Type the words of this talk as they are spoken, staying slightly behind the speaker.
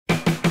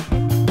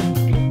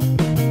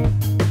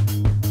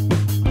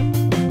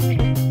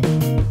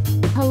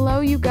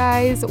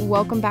guys,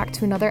 welcome back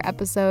to another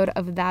episode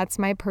of That's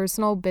My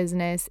Personal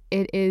Business.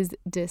 It is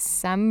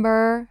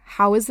December.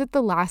 How is it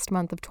the last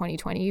month of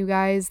 2020, you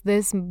guys?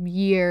 This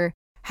year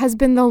has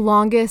been the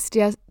longest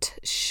yet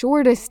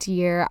shortest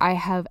year I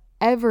have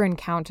ever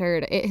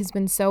encountered. It has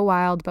been so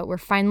wild, but we're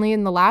finally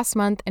in the last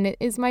month, and it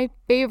is my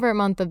favorite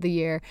month of the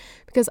year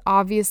because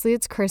obviously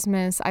it's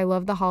Christmas. I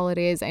love the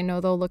holidays. I know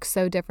they'll look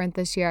so different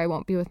this year. I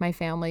won't be with my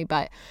family,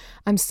 but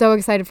I'm so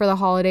excited for the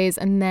holidays.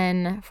 And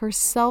then for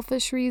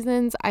selfish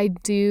reasons, I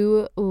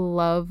do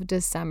love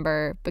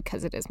December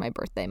because it is my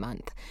birthday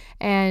month.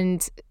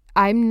 And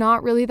I'm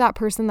not really that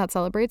person that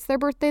celebrates their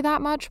birthday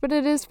that much, but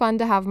it is fun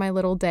to have my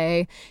little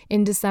day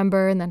in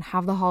December and then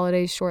have the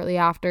holidays shortly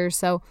after.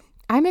 So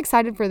I'm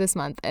excited for this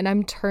month, and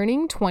I'm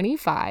turning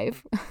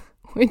 25,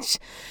 which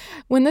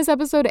when this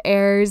episode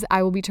airs,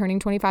 I will be turning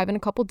 25 in a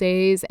couple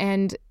days,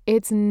 and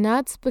it's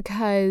nuts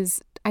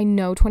because I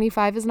know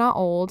 25 is not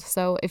old.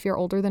 So if you're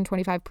older than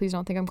 25, please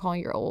don't think I'm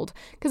calling you old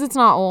because it's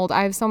not old.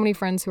 I have so many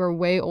friends who are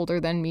way older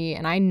than me,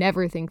 and I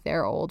never think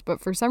they're old, but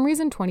for some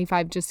reason,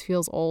 25 just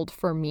feels old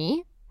for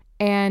me.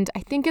 And I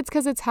think it's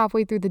because it's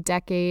halfway through the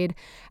decade,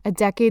 a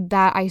decade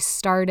that I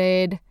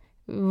started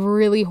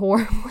really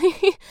horribly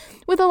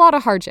with a lot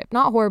of hardship.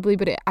 Not horribly,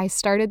 but I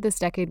started this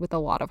decade with a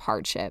lot of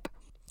hardship.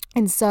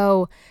 And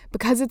so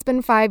because it's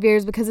been 5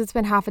 years, because it's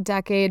been half a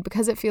decade,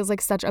 because it feels like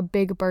such a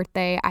big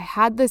birthday, I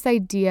had this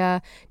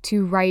idea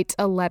to write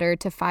a letter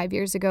to 5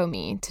 years ago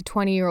me, to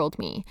 20-year-old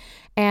me.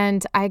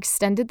 And I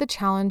extended the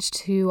challenge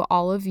to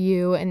all of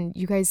you, and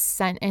you guys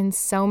sent in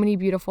so many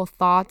beautiful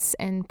thoughts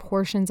and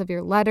portions of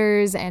your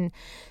letters and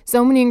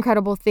so many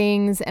incredible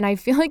things. And I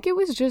feel like it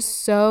was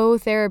just so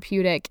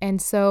therapeutic.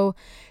 And so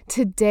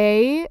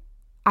today,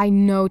 I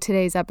know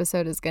today's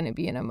episode is going to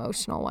be an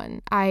emotional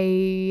one. I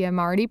am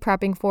already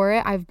prepping for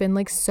it. I've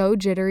been so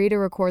jittery to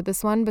record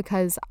this one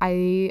because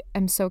I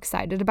am so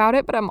excited about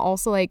it. But I'm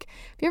also have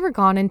you ever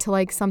gone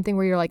into something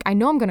where you're I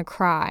know I'm going to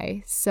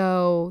cry.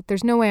 So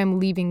there's no way I'm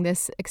leaving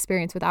this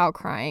experience without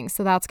crying.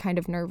 So that's kind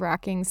of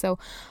nerve-wracking. So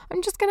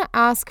I'm just going to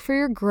ask for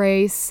your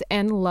grace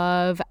and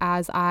love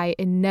as I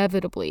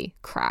inevitably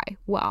cry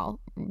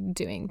while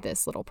doing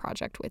this little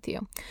project with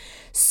you.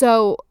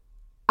 So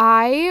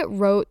I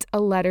wrote a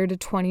letter to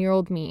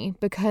 20-year-old me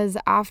because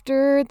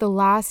after the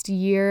last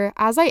year,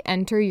 as I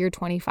enter year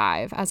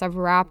 25, as I've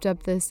wrapped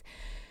up this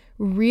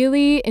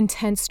really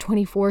intense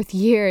 24th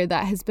year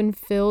that has been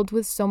filled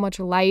with so much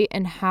light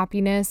and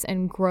happiness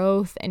and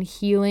growth and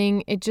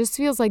healing, it just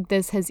feels like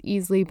this has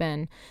easily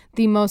been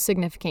the most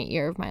significant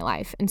year of my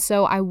life. And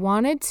so I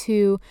wanted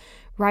to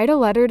write a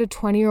letter to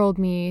 20-year-old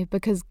me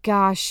because,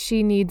 gosh,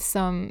 she needs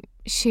some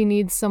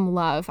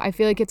love. I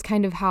feel like it's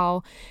kind of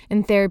how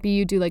in therapy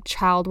you do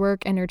child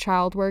work, inner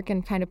child work,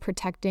 and kind of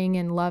protecting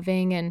and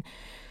loving and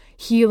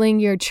healing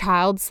your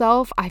child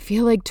self. I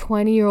feel like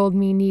 20-year-old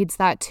me needs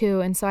that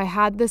too. And so I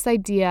had this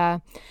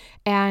idea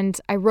and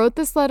I wrote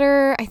this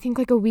letter, I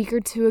think a week or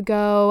two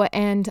ago.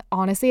 And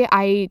honestly,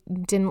 I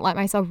didn't let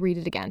myself read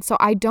it again. So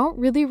I don't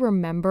really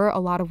remember a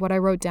lot of what I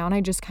wrote down.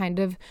 I just kind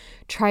of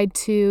tried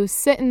to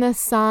sit in the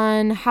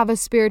sun, have a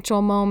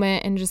spiritual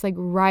moment, and just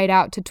write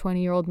out to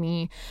 20-year-old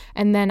me.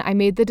 And then I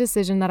made the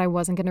decision that I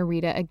wasn't going to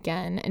read it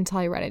again until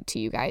I read it to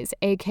you guys,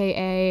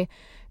 AKA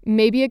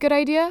maybe a good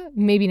idea,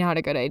 maybe not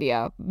a good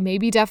idea,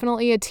 maybe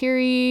definitely a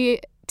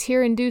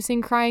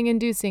tear-inducing,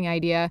 crying-inducing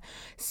idea.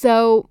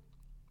 So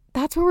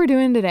that's what we're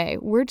doing today.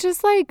 We're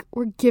just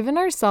we're giving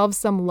ourselves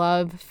some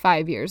love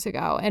 5 years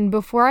ago. And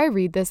before I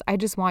read this, I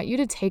just want you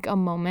to take a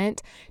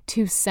moment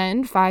to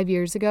send 5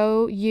 years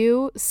ago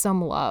you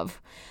some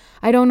love.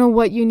 I don't know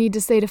what you need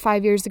to say to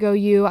 5 years ago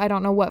you. I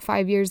don't know what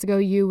 5 years ago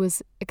you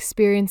was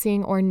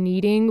experiencing or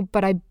needing,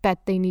 but I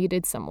bet they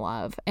needed some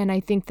love. And I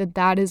think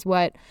that is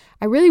what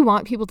I really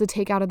want people to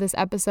take out of this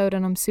episode.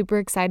 And I'm super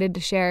excited to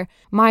share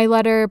my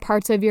letter,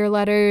 parts of your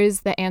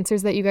letters, the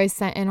answers that you guys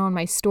sent in on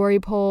my story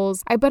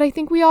polls. But I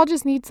think we all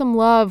just need some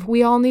love.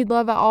 We all need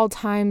love at all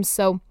times.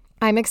 So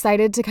I'm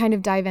excited to kind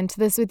of dive into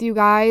this with you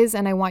guys,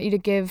 and I want you to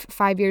give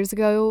 5 years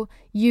ago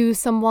you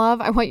some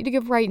love. I want you to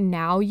give right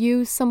now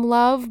you some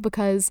love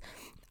because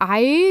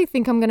I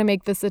think I'm going to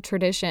make this a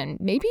tradition,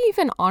 maybe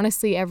even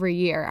honestly every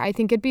year. I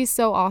think it'd be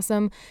so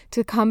awesome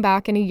to come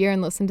back in a year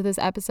and listen to this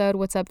episode.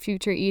 What's up,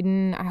 future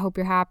Eden? I hope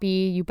you're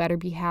happy. You better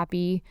be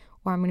happy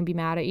or I'm going to be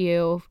mad at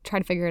you. Try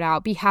to figure it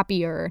out. Be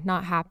happier,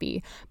 not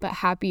happy, but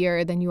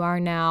happier than you are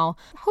now.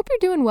 Hope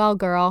you're doing well,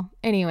 girl.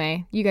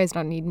 Anyway, you guys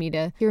don't need me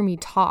to hear me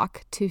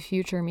talk to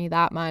future me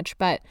that much,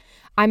 but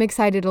I'm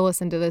excited to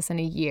listen to this in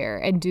a year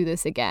and do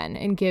this again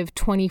and give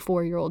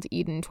 24-year-old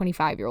Eden,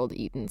 25-year-old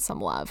Eden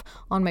some love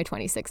on my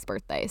 26th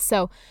birthday.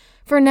 So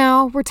for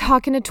now, we're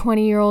talking to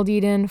 20-year-old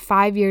Eden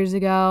 5 years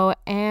ago,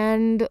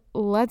 and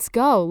let's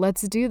go.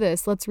 Let's do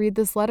this. Let's read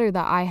this letter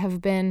that I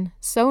have been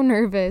so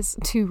nervous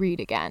to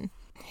read again.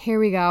 Here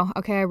we go.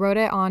 Okay, I wrote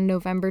it on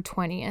November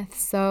 20th,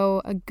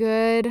 so a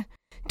good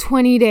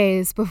 20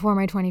 days before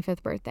my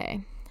 25th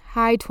birthday.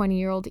 Hi,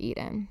 20-year-old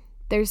Eden.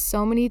 There's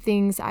so many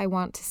things I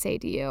want to say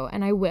to you,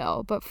 and I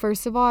will, but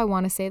first of all, I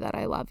want to say that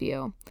I love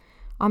you.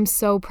 I'm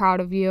so proud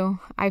of you.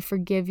 I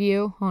forgive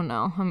you. Oh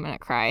no, I'm gonna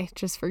cry.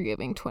 Just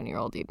forgiving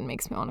 20-year-old Eden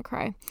makes me want to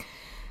cry.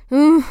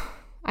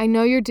 I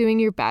know you're doing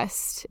your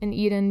best, and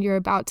Eden, you're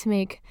about to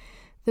make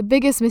the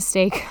biggest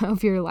mistake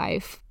of your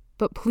life,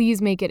 but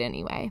please make it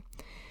anyway.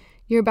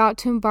 You're about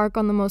to embark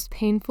on the most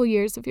painful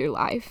years of your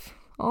life.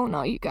 Oh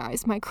no, you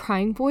guys, my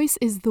crying voice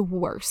is the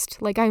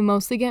worst. Like, I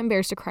mostly get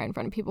embarrassed to cry in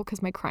front of people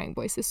because my crying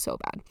voice is so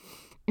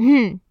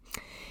bad.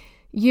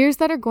 Years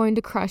that are going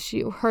to crush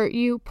you, hurt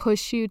you,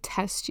 push you,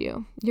 test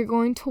you. You're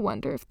going to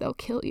wonder if they'll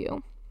kill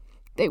you.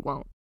 They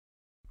won't.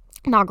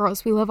 Nah,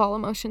 girls, we love all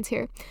emotions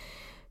here.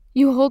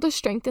 You hold a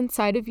strength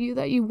inside of you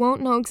that you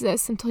won't know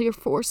exists until you're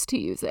forced to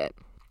use it.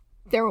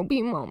 There will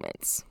be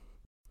moments,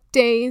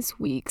 days,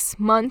 weeks,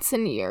 months,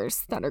 and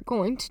years that are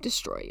going to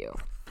destroy you.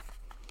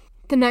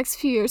 The next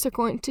few years are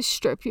going to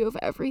strip you of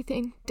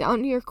everything,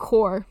 down to your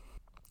core.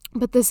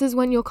 But this is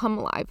when you'll come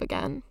alive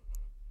again.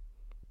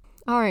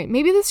 All right,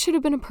 maybe this should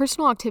have been a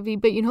personal activity,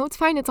 but it's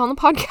fine. It's on the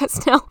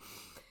podcast now.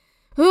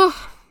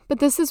 But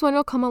this is when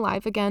you'll come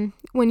alive again.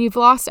 When you've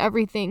lost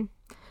everything.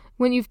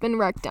 When you've been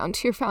wrecked down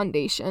to your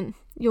foundation.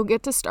 You'll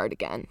get to start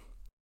again.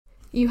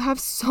 You have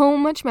so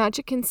much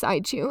magic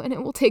inside you, and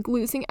it will take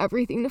losing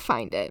everything to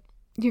find it.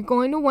 You're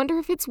going to wonder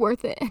if it's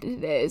worth it, and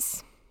it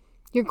is.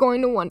 You're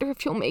going to wonder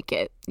if you'll make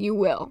it. You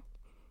will.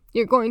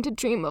 You're going to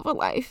dream of a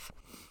life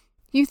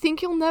you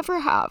think you'll never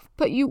have,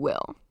 but you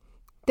will.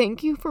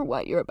 Thank you for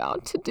what you're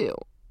about to do.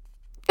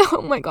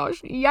 Oh my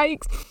gosh,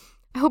 yikes.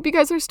 I hope you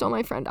guys are still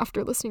my friend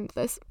after listening to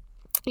this.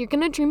 You're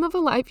going to dream of a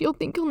life you'll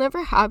think you'll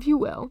never have. You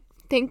will.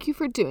 Thank you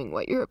for doing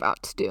what you're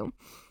about to do.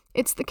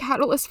 It's the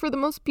catalyst for the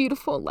most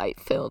beautiful,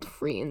 light-filled,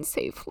 free, and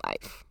safe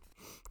life.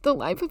 The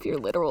life of your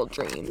literal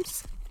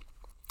dreams.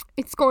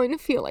 It's going to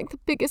feel like the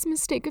biggest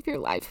mistake of your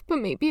life, but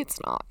maybe it's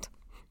not.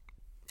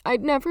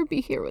 I'd never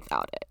be here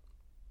without it.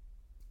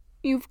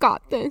 You've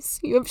got this.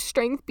 You have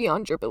strength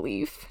beyond your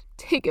belief.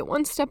 Take it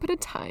one step at a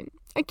time.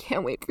 I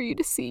can't wait for you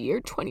to see year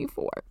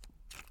 24.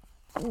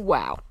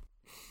 Wow.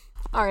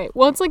 All right.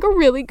 Well, it's like a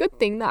really good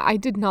thing that I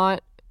did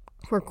not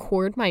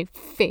record my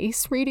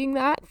face reading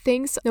that.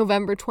 Thanks,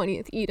 November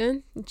 20th,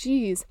 Eden.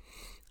 Jeez.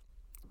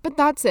 But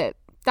that's it.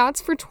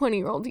 That's for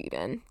 20-year-old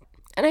Eden.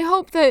 And I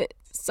hope that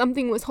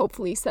something was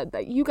hopefully said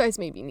that you guys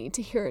maybe need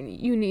to hear and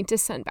you need to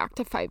send back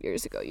to 5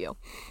 years ago, you.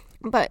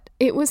 But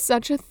it was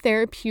such a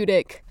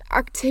therapeutic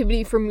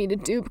activity for me to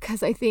do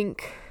because I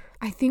think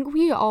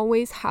we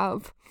always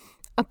have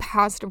a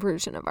past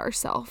version of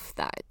ourselves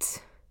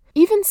that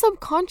even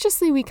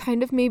subconsciously we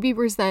kind of maybe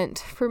resent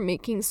for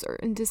making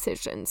certain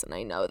decisions. And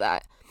I know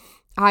that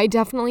I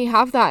definitely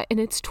have that. And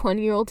it's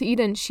 20-year-old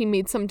Eden. She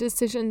made some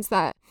decisions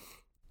that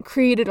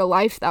created a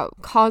life that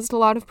caused a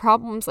lot of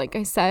problems, like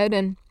I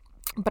said.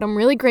 But I'm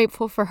really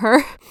grateful for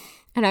her.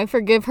 And I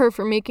forgive her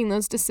for making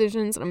those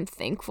decisions. And I'm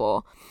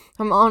thankful.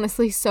 I'm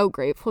honestly so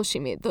grateful she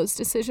made those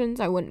decisions.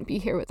 I wouldn't be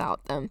here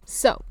without them.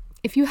 So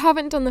if you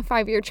haven't done the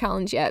 5-year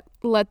challenge yet,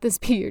 let this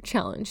be your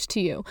challenge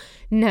to you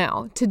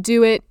now to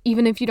do it.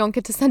 Even if you don't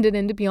get to send it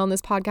in to be on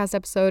this podcast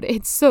episode,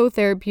 it's so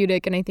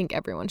therapeutic and I think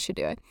everyone should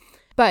do it.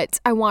 But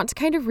I want to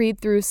kind of read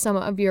through some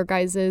of your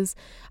guys's.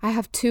 I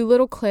have 2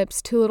 little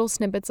clips, 2 little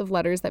snippets of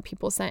letters that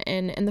people sent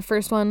in. And the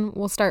first one,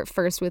 we'll start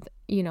first with,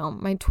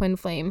 my twin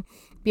flame,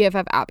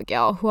 BFF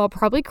Abigail, who I'll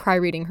probably cry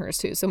reading hers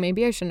too. So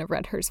maybe I shouldn't have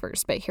read hers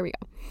first, but here we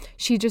go.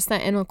 She just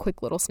sent in a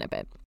quick little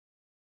snippet.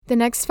 The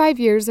next 5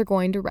 years are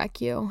going to wreck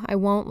you. I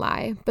won't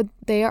lie, but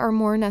they are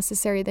more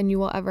necessary than you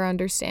will ever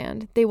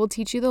understand. They will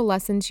teach you the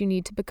lessons you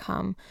need to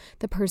become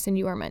the person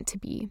you are meant to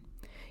be.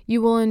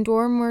 You will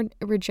endure more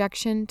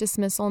rejection,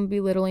 dismissal, and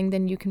belittling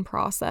than you can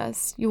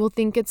process. You will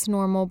think it's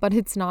normal, but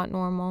it's not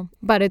normal.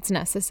 But it's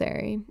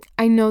necessary.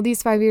 I know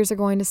these 5 years are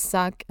going to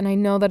suck, and I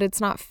know that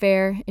it's not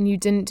fair, and you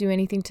didn't do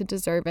anything to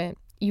deserve it.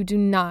 You do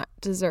not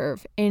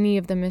deserve any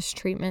of the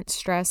mistreatment,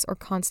 stress, or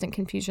constant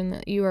confusion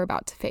that you are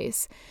about to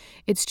face.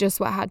 It's just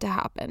what had to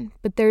happen.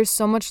 But there's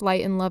so much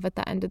light and love at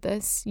the end of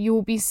this. You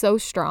will be so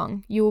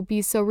strong. You will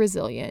be so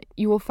resilient.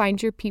 You will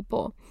find your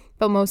people.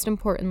 But most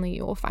importantly,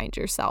 you will find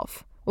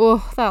yourself.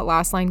 Oh, that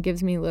last line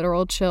gives me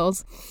literal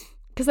chills.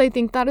 Because I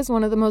think that is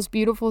one of the most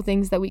beautiful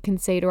things that we can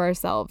say to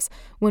ourselves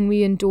when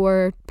we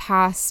endure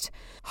past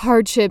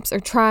hardships or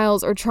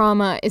trials or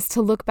trauma is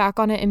to look back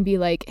on it and be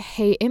like,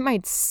 hey, it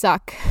might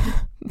suck,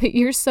 but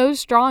you're so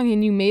strong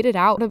and you made it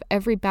out of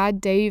every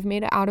bad day. You've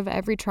made it out of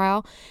every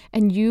trial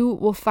and you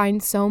will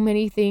find so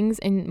many things.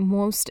 And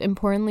most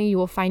importantly, you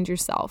will find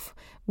yourself.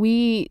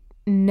 We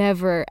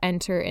never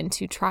enter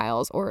into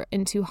trials or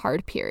into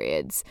hard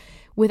periods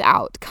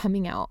without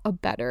coming out a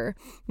better,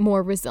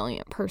 more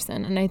resilient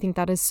person. And I think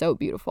that is so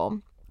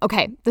beautiful.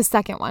 Okay, the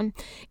second one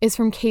is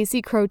from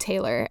Casey Crow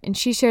Taylor, and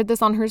she shared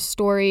this on her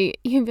story,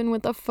 even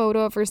with a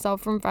photo of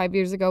herself from 5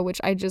 years ago,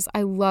 which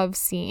I love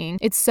seeing.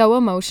 It's so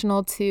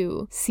emotional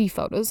to see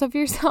photos of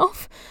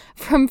yourself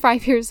from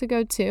 5 years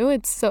ago too.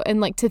 And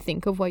to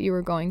think of what you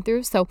were going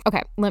through. So,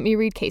 okay, let me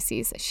read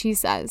Casey's. She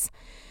says,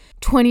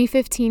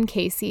 2015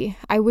 Casey,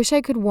 I wish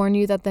I could warn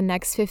you that the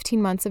next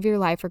 15 months of your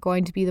life are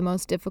going to be the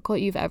most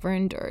difficult you've ever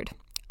endured.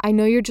 I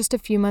know you're just a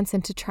few months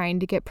into trying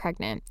to get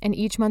pregnant, and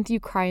each month you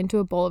cry into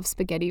a bowl of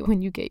spaghetti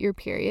when you get your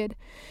period.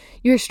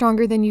 You're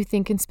stronger than you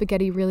think, and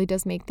spaghetti really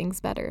does make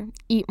things better.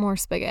 Eat more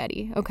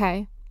spaghetti,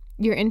 okay?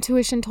 Your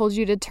intuition told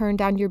you to turn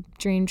down your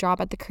dream job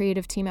at the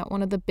creative team at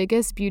one of the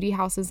biggest beauty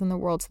houses in the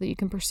world so that you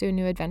can pursue a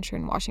new adventure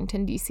in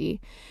Washington,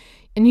 D.C.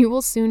 And you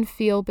will soon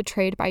feel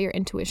betrayed by your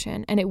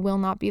intuition, and it will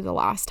not be the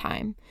last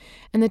time.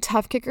 And the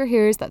tough kicker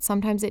here is that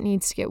sometimes it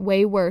needs to get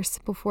way worse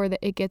before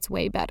it gets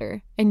way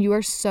better. And you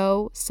are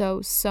so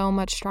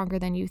much stronger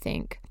than you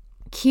think.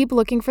 Keep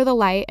looking for the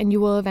light, and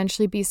you will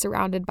eventually be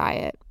surrounded by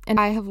it. And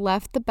I have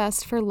left the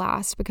best for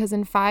last because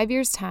in 5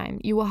 years' time,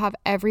 you will have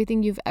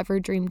everything you've ever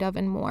dreamed of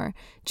and more.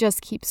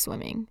 Just keep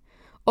swimming.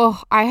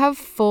 Oh, I have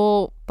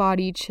full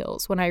body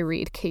chills when I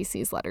read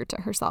Casey's letter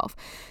to herself.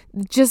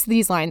 Just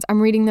these lines.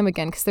 I'm reading them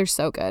again because they're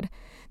so good.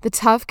 The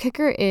tough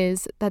kicker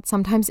is that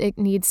sometimes it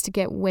needs to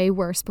get way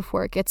worse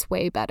before it gets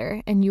way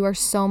better, and you are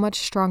so much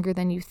stronger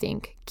than you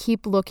think.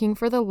 Keep looking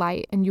for the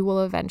light, and you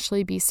will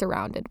eventually be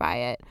surrounded by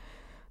it.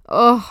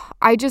 Oh,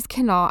 I just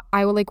cannot.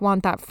 I will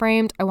want that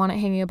framed. I want it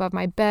hanging above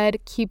my bed.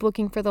 Keep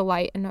looking for the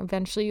light, and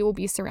eventually you will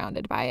be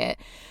surrounded by it.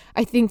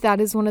 I think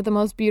that is one of the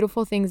most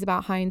beautiful things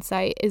about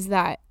hindsight, is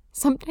that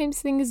sometimes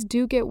things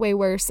do get way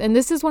worse. And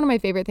this is one of my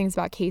favorite things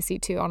about Casey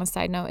too, on a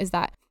side note, is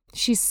that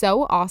she's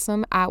so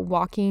awesome at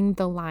walking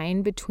the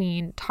line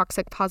between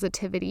toxic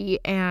positivity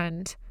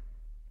and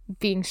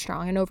being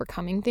strong and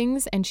overcoming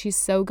things. And she's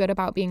so good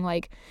about being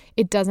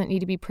it doesn't need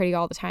to be pretty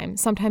all the time.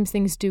 Sometimes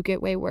things do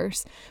get way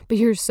worse, but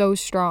you're so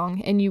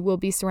strong and you will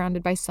be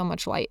surrounded by so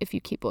much light if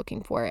you keep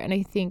looking for it. And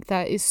I think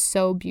that is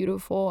so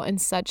beautiful and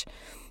such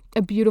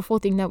a beautiful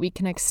thing that we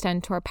can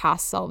extend to our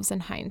past selves in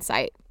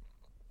hindsight.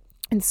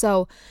 And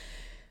so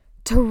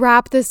to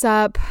wrap this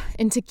up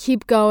and to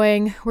keep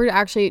going, we're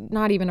actually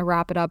not even to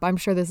wrap it up. I'm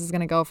sure this is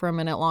going to go for a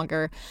minute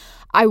longer.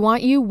 I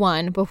want you,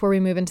 before we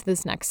move into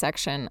this next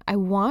section, I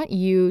want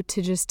you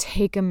to just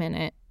take a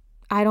minute.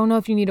 I don't know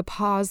if you need to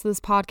pause this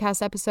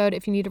podcast episode,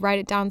 if you need to write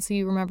it down so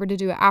you remember to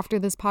do it after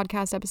this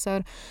podcast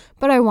episode,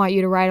 but I want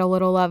you to write a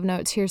little love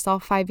note to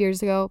yourself 5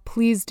 years ago.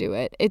 Please do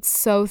it. It's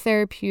so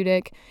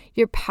therapeutic.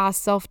 Your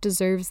past self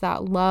deserves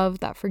that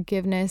love, that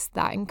forgiveness,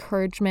 that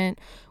encouragement,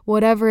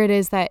 whatever it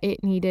is that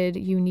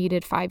you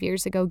needed 5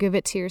 years ago. Give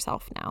it to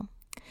yourself now.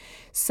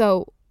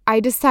 So I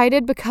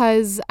decided,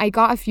 because I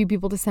got a few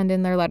people to send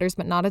in their letters,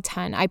 but not a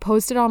ton. I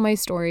posted on my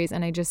stories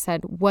and I just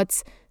said,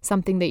 what's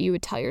something that you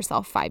would tell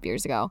yourself 5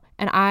 years ago?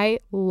 And I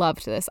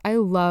loved this. I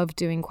love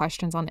doing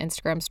questions on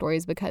Instagram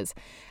stories because,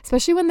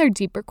 especially when they're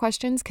deeper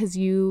questions, because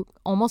you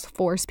almost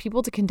force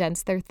people to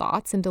condense their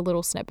thoughts into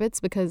little snippets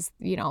because,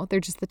 they're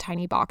just the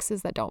tiny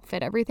boxes that don't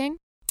fit everything.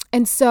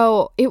 And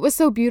so it was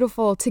so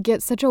beautiful to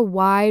get such a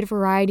wide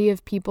variety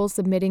of people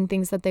submitting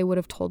things that they would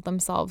have told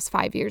themselves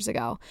 5 years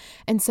ago.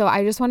 And so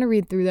I just want to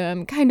read through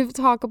them, kind of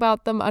talk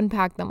about them,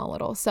 unpack them a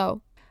little.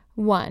 So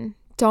 1,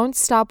 don't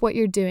stop what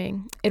you're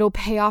doing. It'll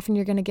pay off and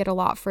you're going to get a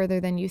lot further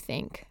than you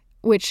think,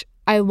 which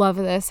I love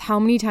this. How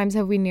many times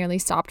have we nearly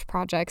stopped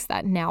projects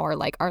that now are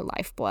like our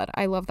lifeblood?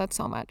 I love that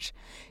so much.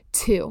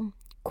 2,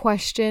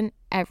 question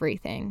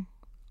everything.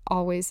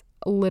 Always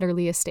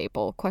literally a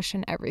staple.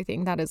 Question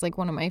everything. That is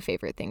one of my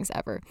favorite things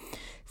ever.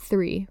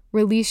 3,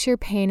 release your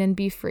pain and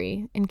be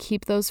free and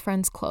keep those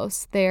friends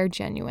close. They are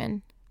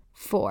genuine.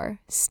 4,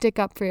 stick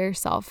up for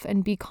yourself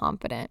and be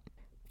confident.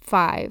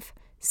 5,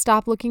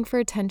 stop looking for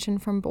attention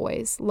from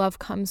boys. Love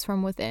comes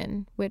from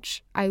within,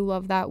 which I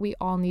love that. We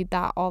all need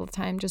that all the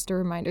time. Just a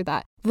reminder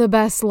that the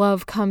best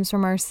love comes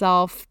from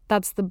ourselves.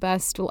 That's the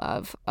best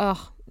love.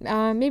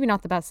 Maybe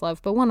not the best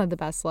love, but one of the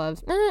best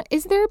loves.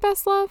 Is there a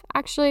best love?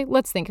 Actually,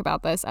 let's think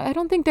about this. I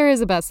don't think there is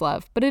a best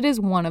love, but it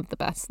is one of the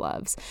best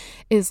loves,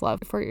 is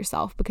love for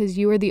yourself, because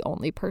you are the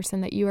only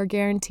person that you are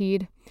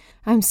guaranteed.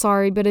 I'm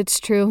sorry, but it's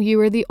true. You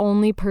are the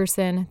only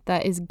person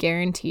that is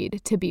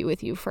guaranteed to be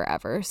with you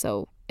forever.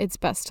 So it's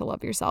best to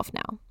love yourself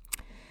now.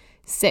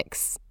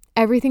 6,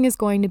 everything is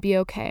going to be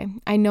okay.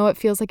 I know it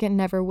feels like it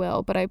never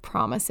will, but I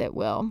promise it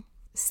will.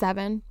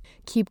 7,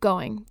 keep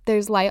going.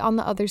 There's light on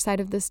the other side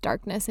of this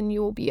darkness and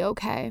you will be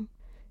okay.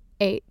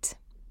 8,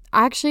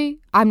 actually,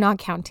 I'm not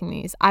counting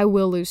these. I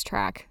will lose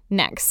track.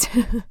 Next.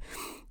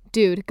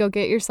 Dude, go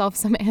get yourself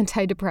some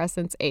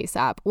antidepressants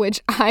ASAP,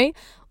 which I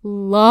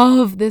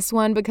love this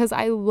one because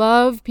I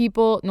love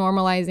people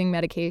normalizing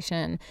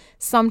medication.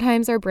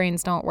 Sometimes our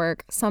brains don't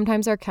work.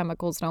 Sometimes our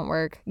chemicals don't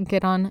work.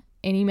 Get on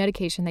any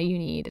medication that you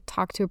need.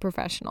 Talk to a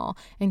professional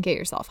and get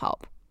yourself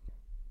help.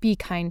 Be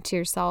kind to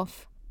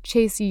yourself.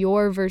 Chase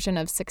your version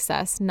of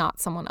success, not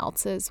someone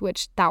else's,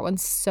 which that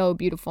one's so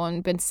beautiful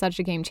and been such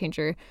a game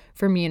changer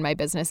for me in my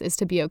business, is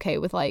to be okay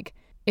with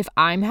if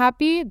I'm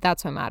happy,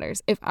 that's what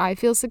matters. If I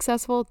feel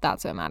successful,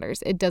 that's what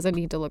matters. It doesn't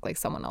need to look like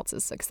someone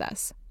else's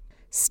success.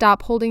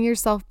 Stop holding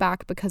yourself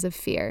back because of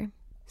fear.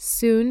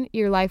 Soon,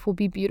 your life will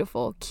be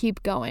beautiful.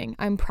 Keep going.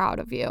 I'm proud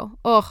of you.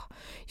 Oh,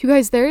 you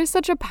guys, there is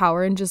such a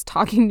power in just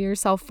talking to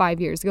yourself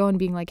 5 years ago and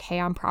being like, hey,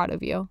 I'm proud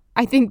of you.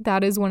 I think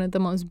that is one of the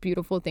most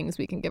beautiful things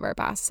we can give our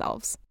past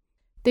selves.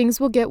 Things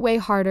will get way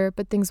harder,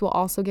 but things will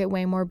also get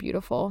way more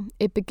beautiful.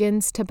 It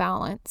begins to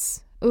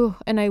balance. Ooh,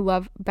 and I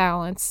love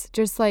balance.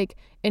 Just like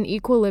an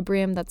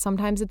equilibrium that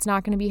sometimes it's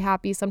not going to be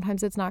happy,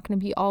 sometimes it's not going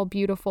to be all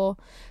beautiful.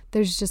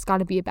 There's just got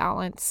to be a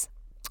balance.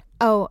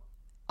 Oh,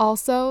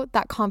 also,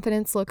 that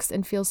confidence looks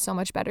and feels so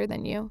much better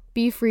than you.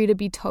 Be free to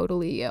be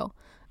totally you.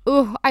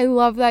 Ooh, I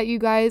love that, you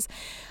guys.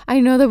 I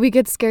know that we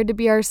get scared to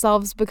be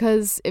ourselves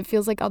because it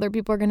feels like other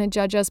people are going to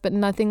judge us, but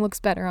nothing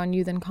looks better on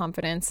you than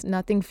confidence.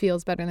 Nothing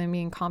feels better than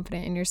being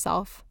confident in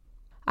yourself.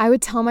 I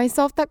would tell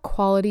myself that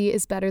quality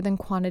is better than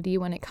quantity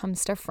when it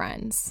comes to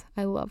friends.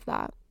 I love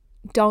that.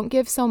 Don't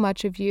give so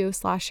much of you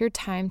 / your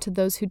time to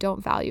those who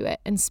don't value it,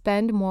 and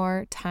spend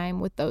more time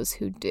with those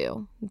who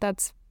do.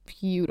 That's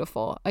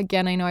beautiful.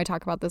 Again, I know I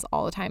talk about this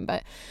all the time,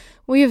 but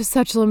we have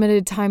such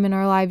limited time in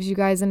our lives, you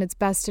guys, and it's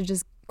best to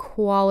just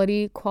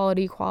quality,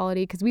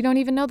 because we don't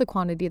even know the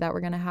quantity that we're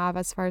going to have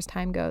as far as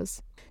time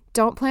goes.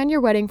 Don't plan your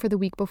wedding for the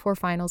week before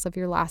finals of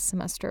your last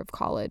semester of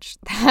college.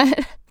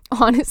 That,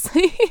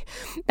 honestly,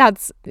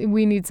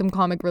 we need some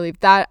comic relief.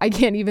 That, I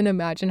can't even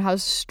imagine how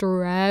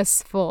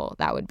stressful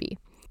that would be.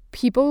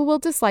 People will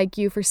dislike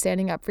you for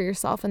standing up for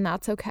yourself, and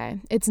that's okay.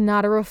 It's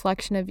not a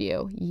reflection of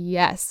you.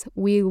 Yes,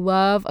 we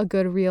love a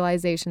good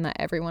realization that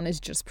everyone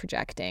is just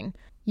projecting.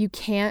 You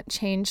can't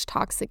change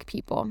toxic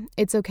people.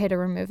 It's okay to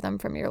remove them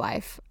from your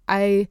life.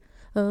 I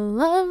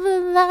love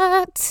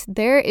that.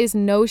 There is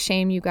no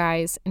shame, you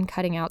guys, in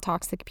cutting out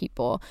toxic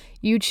people.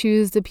 You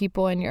choose the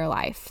people in your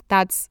life.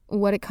 That's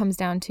what it comes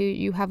down to.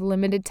 You have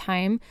limited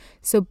time,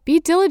 so be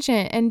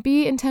diligent and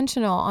be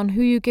intentional on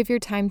who you give your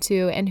time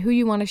to and who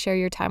you want to share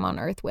your time on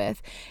earth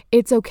with.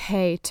 It's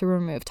okay to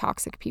remove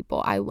toxic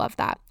people. I love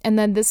that. And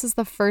then this is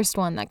the first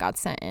one that got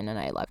sent in, and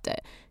I loved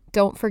it.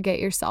 Don't forget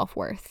your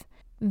self-worth.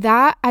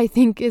 That, I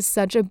think, is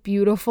such a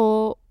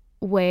beautiful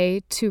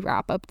way to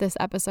wrap up this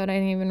episode. I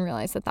didn't even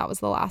realize that was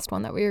the last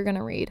one that we were going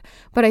to read,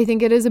 but I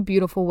think it is a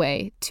beautiful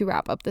way to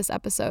wrap up this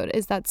episode,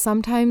 is that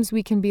sometimes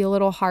we can be a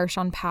little harsh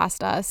on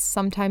past us.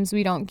 Sometimes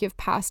we don't give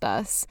past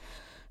us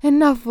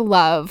enough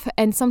love,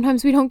 and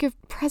sometimes we don't give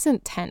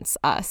present tense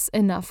us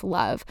enough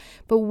love,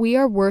 but we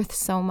are worth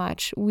so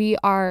much. We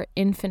are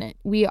infinite.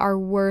 We are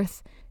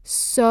worth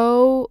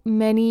so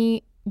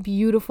many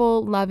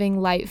beautiful, loving,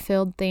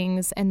 light-filled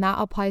things, and that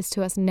applies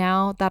to us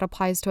now. That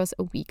applies to us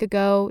a week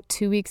ago,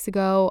 2 weeks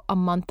ago, a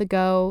month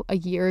ago, a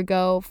year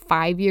ago,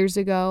 5 years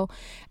ago.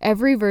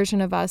 Every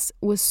version of us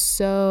was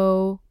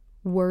so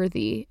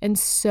worthy and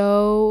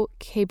so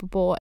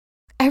capable.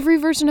 Every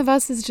version of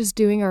us is just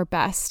doing our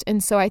best.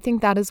 And so I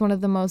think that is one of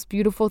the most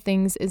beautiful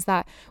things, is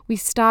that we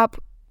stop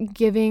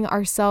giving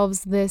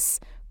ourselves this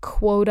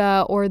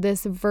quota or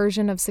this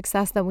version of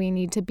success that we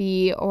need to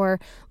be, or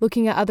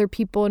looking at other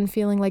people and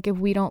feeling like if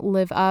we don't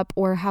live up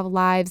or have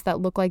lives that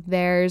look like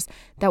theirs,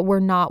 that we're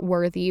not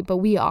worthy. But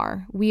we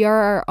are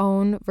our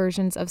own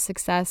versions of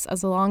success.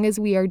 As long as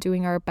we are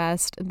doing our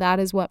best, that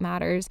is what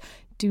matters.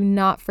 Do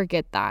not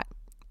forget that.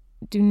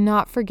 Do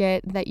not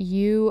forget that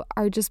you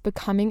are just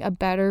becoming a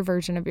better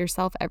version of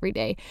yourself every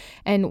day.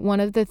 And one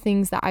of the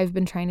things that I've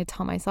been trying to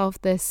tell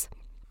myself this,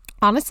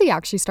 honestly,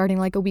 actually starting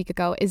like a week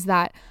ago, is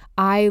that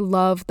I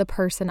love the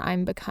person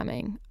I'm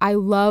becoming. I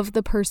love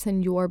the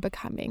person you're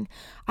becoming.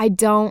 I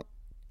don't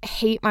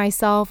hate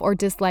myself or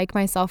dislike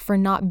myself for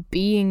not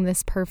being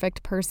this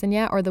perfect person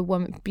yet, or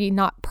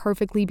not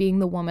perfectly being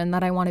the woman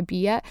that I want to be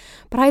yet,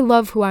 but I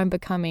love who I'm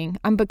becoming.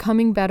 I'm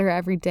becoming better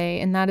every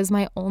day, and that is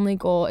my only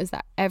goal, is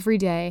that every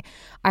day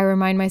I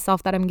remind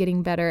myself that I'm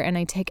getting better and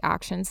I take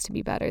actions to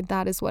be better.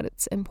 That is what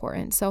it's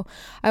important. So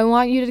I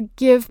want you to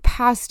give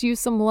past you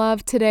some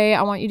love today.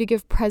 I want you to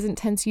give present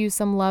tense you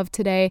some love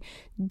today.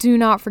 Do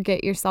not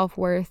forget your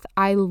self-worth.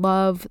 I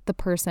love the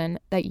person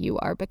that you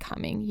are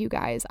becoming, you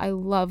guys. I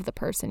love the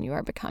person you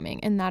are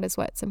becoming, and that is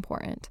what's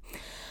important.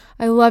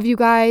 I love you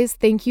guys.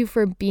 Thank you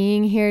for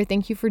being here.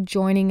 Thank you for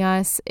joining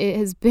us. It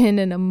has been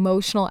an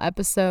emotional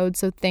episode,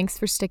 so thanks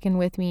for sticking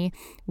with me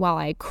while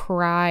I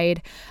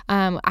cried.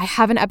 I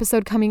have an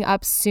episode coming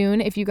up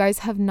soon. If you guys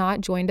have not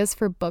joined us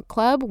for book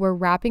club, we're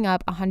wrapping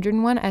up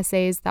 101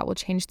 Essays That Will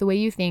Change the Way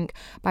You Think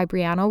by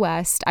Brianna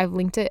West. I've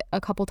linked it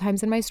a couple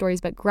times in my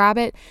stories, but grab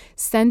it.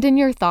 Send in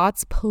your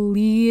thoughts,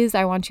 please.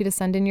 I want you to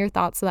send in your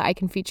thoughts so that I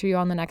can feature you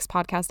on the next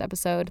podcast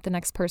episode, the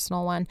next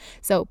personal one.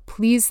 So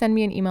please send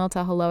me an email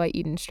to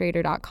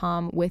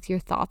hello@edenstrader.com with your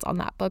thoughts on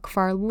that book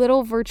for our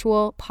little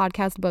virtual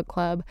podcast book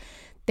club.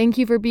 Thank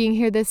you for being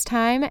here this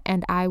time,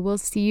 and I will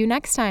see you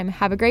next time.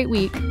 Have a great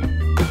week.